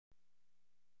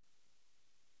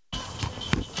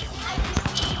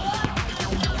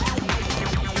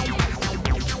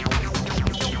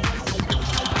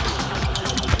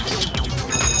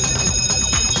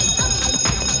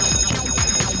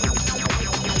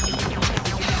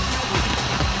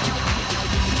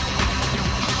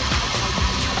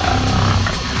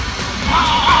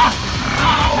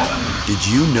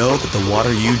Did you know that the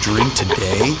water you drink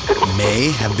today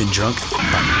may have been drunk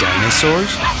by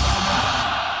dinosaurs?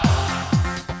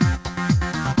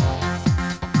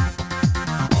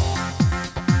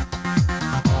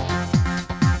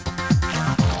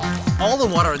 All the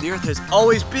water on the earth has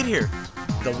always been here.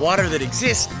 The water that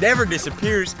exists never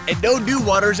disappears, and no new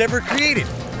water is ever created.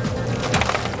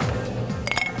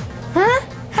 Huh?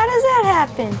 How does that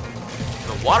happen?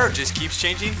 The water just keeps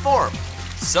changing form.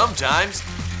 Sometimes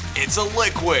it's a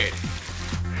liquid.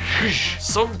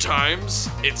 Sometimes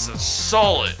it's a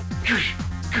solid.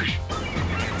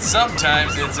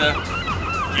 Sometimes it's a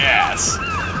gas.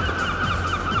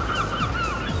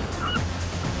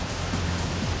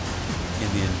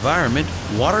 In the environment,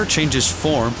 water changes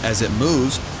form as it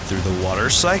moves through the water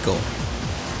cycle.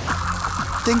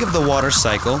 Think of the water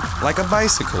cycle like a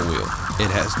bicycle wheel.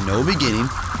 It has no beginning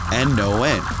and no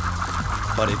end.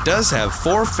 But it does have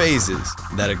 4 phases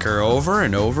that occur over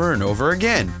and over and over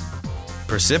again: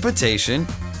 precipitation,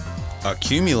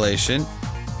 accumulation,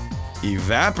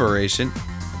 evaporation,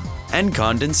 and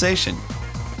condensation.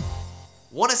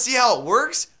 Want to see how it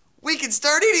works? We can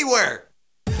start anywhere.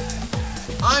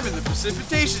 I'm in the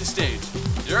precipitation stage.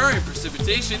 During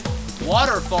precipitation,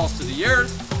 water falls to the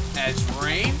earth as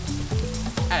rain,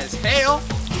 as hail,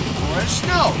 or as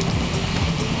snow.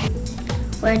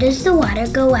 Where does the water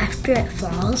go after it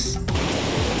falls?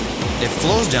 It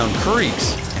flows down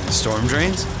creeks and storm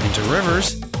drains into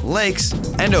rivers, lakes,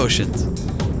 and oceans.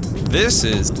 This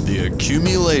is the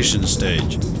accumulation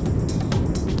stage.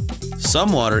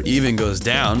 Some water even goes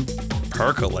down,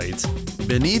 percolates,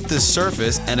 beneath the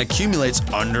surface and accumulates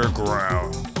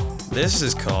underground. This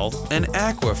is called an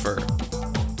aquifer.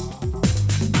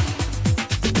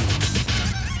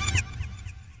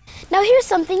 Now here's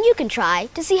something you can try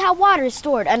to see how water is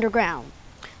stored underground.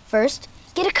 First,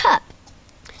 get a cup.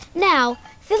 Now,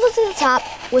 fill it to the top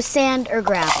with sand or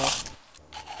gravel.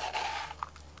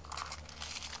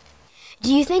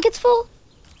 Do you think it's full?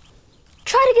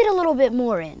 Try to get a little bit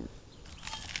more in.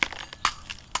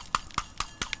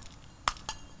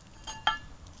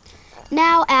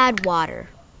 Now add water.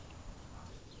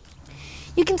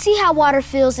 You can see how water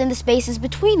fills in the spaces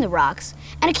between the rocks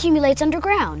and accumulates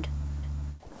underground.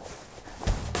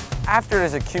 After it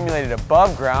is accumulated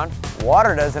above ground,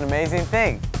 water does an amazing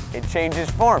thing. It changes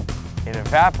form. It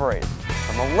evaporates.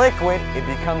 From a liquid, it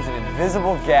becomes an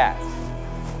invisible gas.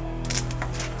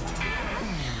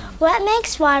 What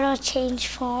makes water change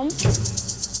form?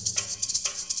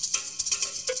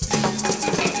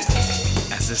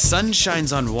 As the sun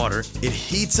shines on water, it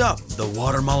heats up the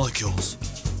water molecules.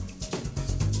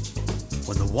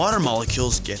 When the water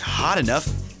molecules get hot enough,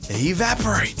 they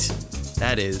evaporate.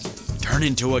 That is, turn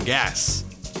into a gas.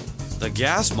 The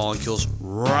gas molecules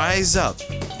rise up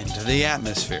into the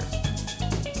atmosphere.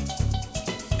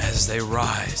 As they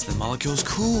rise, the molecules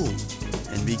cool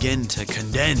and begin to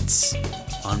condense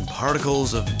on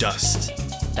particles of dust.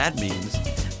 That means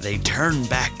they turn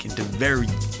back into very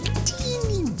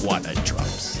teeny water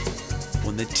drops.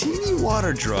 When the teeny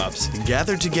water drops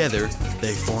gather together,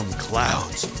 they form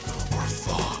clouds or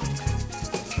fog.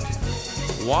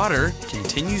 Water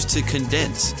continues to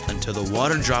condense until the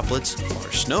water droplets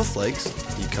or snowflakes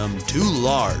become too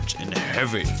large and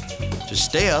heavy to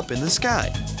stay up in the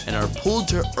sky and are pulled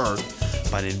to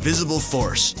earth by an invisible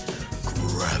force,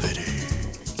 gravity.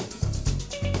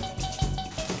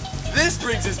 This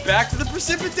brings us back to the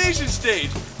precipitation stage,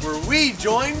 where we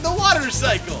join the water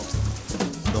cycle.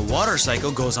 The water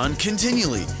cycle goes on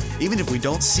continually, even if we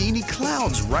don't see any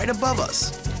clouds right above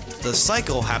us. The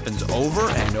cycle happens over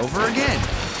and over again,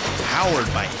 powered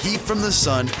by heat from the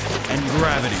sun and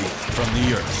gravity from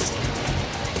the earth.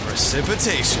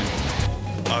 Precipitation,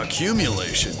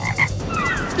 accumulation,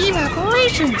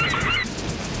 Evaporation.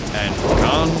 and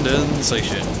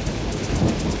condensation.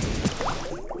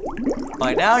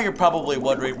 By now, you're probably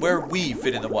wondering where we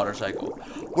fit in the water cycle.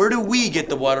 Where do we get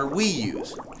the water we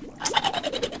use?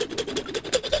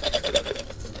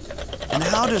 And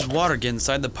how does water get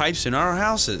inside the pipes in our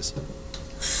houses?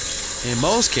 In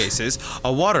most cases,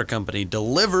 a water company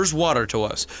delivers water to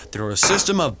us through a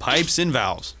system of pipes and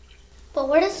valves. But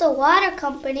where does the water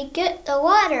company get the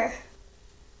water?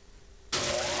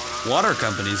 Water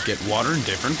companies get water in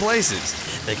different places.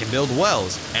 They can build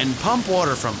wells and pump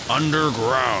water from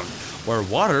underground, where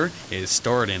water is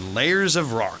stored in layers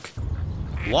of rock.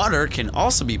 Water can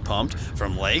also be pumped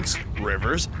from lakes,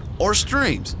 rivers, or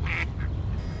streams.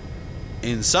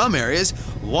 In some areas,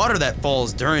 water that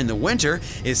falls during the winter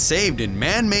is saved in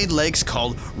man-made lakes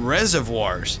called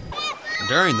reservoirs.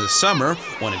 During the summer,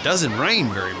 when it doesn't rain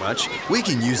very much, we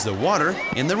can use the water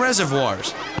in the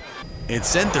reservoirs. It's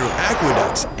sent through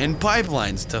aqueducts and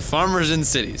pipelines to farmers in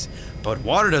cities, but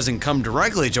water doesn't come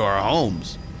directly to our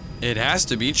homes. It has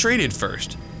to be treated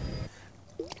first.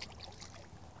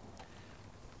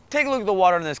 Take a look at the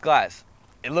water in this glass.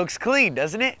 It looks clean,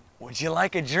 doesn't it? Would you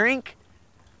like a drink?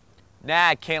 Nah,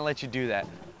 I can't let you do that.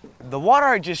 The water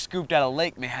I just scooped out of the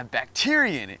lake may have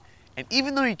bacteria in it, and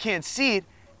even though you can't see it,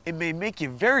 it may make you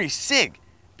very sick.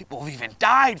 People have even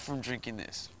died from drinking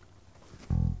this.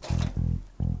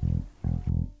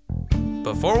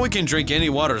 Before we can drink any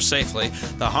water safely,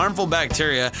 the harmful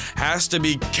bacteria has to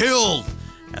be killed,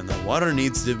 and the water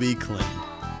needs to be cleaned.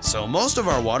 So most of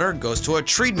our water goes to a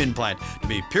treatment plant to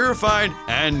be purified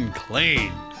and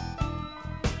cleaned.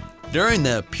 During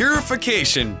the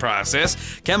purification process,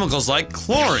 chemicals like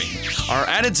chlorine are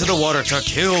added to the water to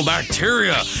kill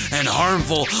bacteria and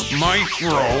harmful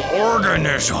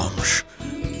microorganisms.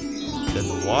 Then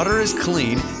the water is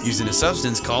cleaned using a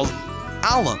substance called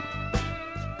alum.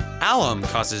 Alum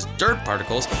causes dirt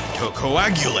particles to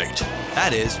coagulate,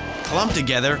 that is, clump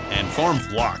together and form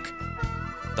flock.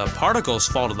 The particles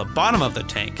fall to the bottom of the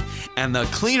tank, and the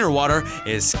cleaner water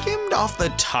is skimmed off the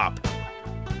top.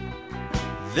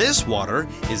 This water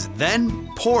is then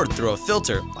poured through a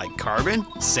filter like carbon,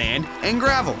 sand, and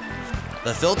gravel.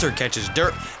 The filter catches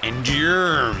dirt and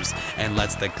germs and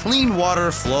lets the clean water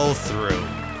flow through.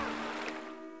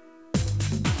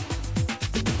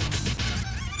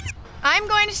 I'm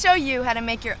going to show you how to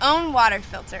make your own water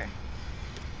filter.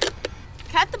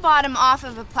 Cut the bottom off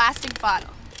of a plastic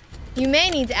bottle. You may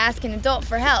need to ask an adult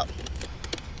for help.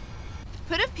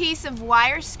 Put a piece of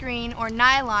wire screen or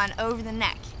nylon over the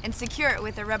neck and secure it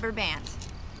with a rubber band.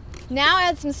 Now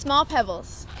add some small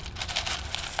pebbles.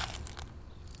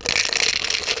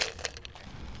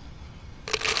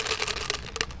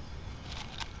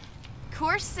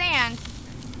 Coarse sand.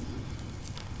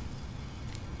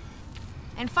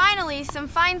 And finally, some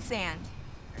fine sand.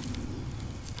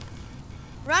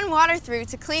 Run water through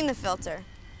to clean the filter.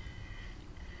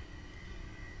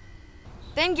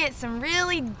 Then get some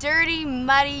really dirty,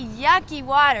 muddy, yucky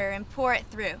water and pour it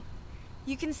through.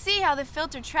 You can see how the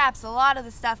filter traps a lot of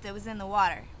the stuff that was in the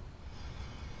water.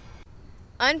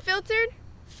 Unfiltered,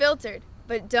 filtered,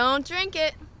 but don't drink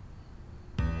it.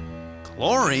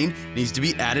 Chlorine needs to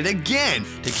be added again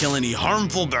to kill any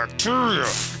harmful bacteria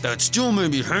that still may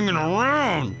be hanging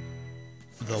around.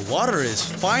 The water is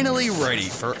finally ready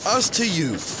for us to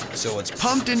use, so it's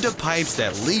pumped into pipes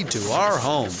that lead to our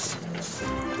homes.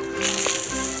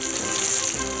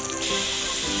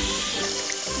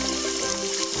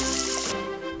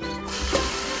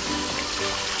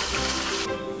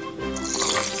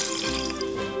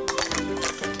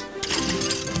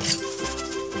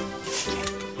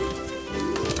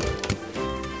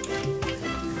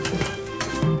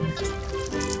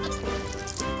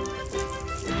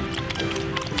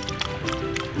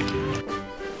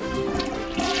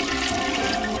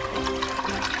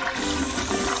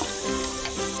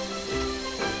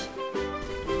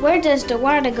 Where does the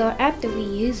water go after we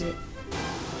use it?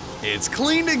 It's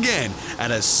cleaned again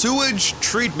at a sewage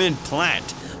treatment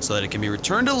plant so that it can be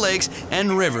returned to lakes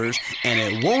and rivers and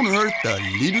it won't hurt the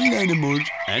little animals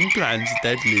and plants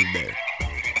that live there.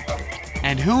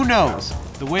 And who knows,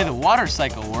 the way the water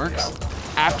cycle works,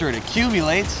 after it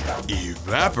accumulates,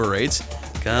 Evaporates,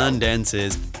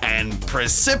 condenses, and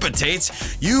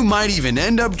precipitates, you might even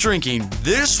end up drinking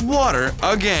this water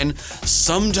again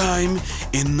sometime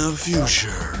in the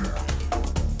future.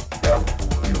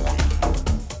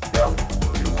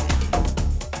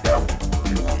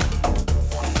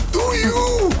 Do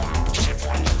you?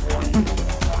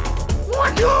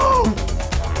 What?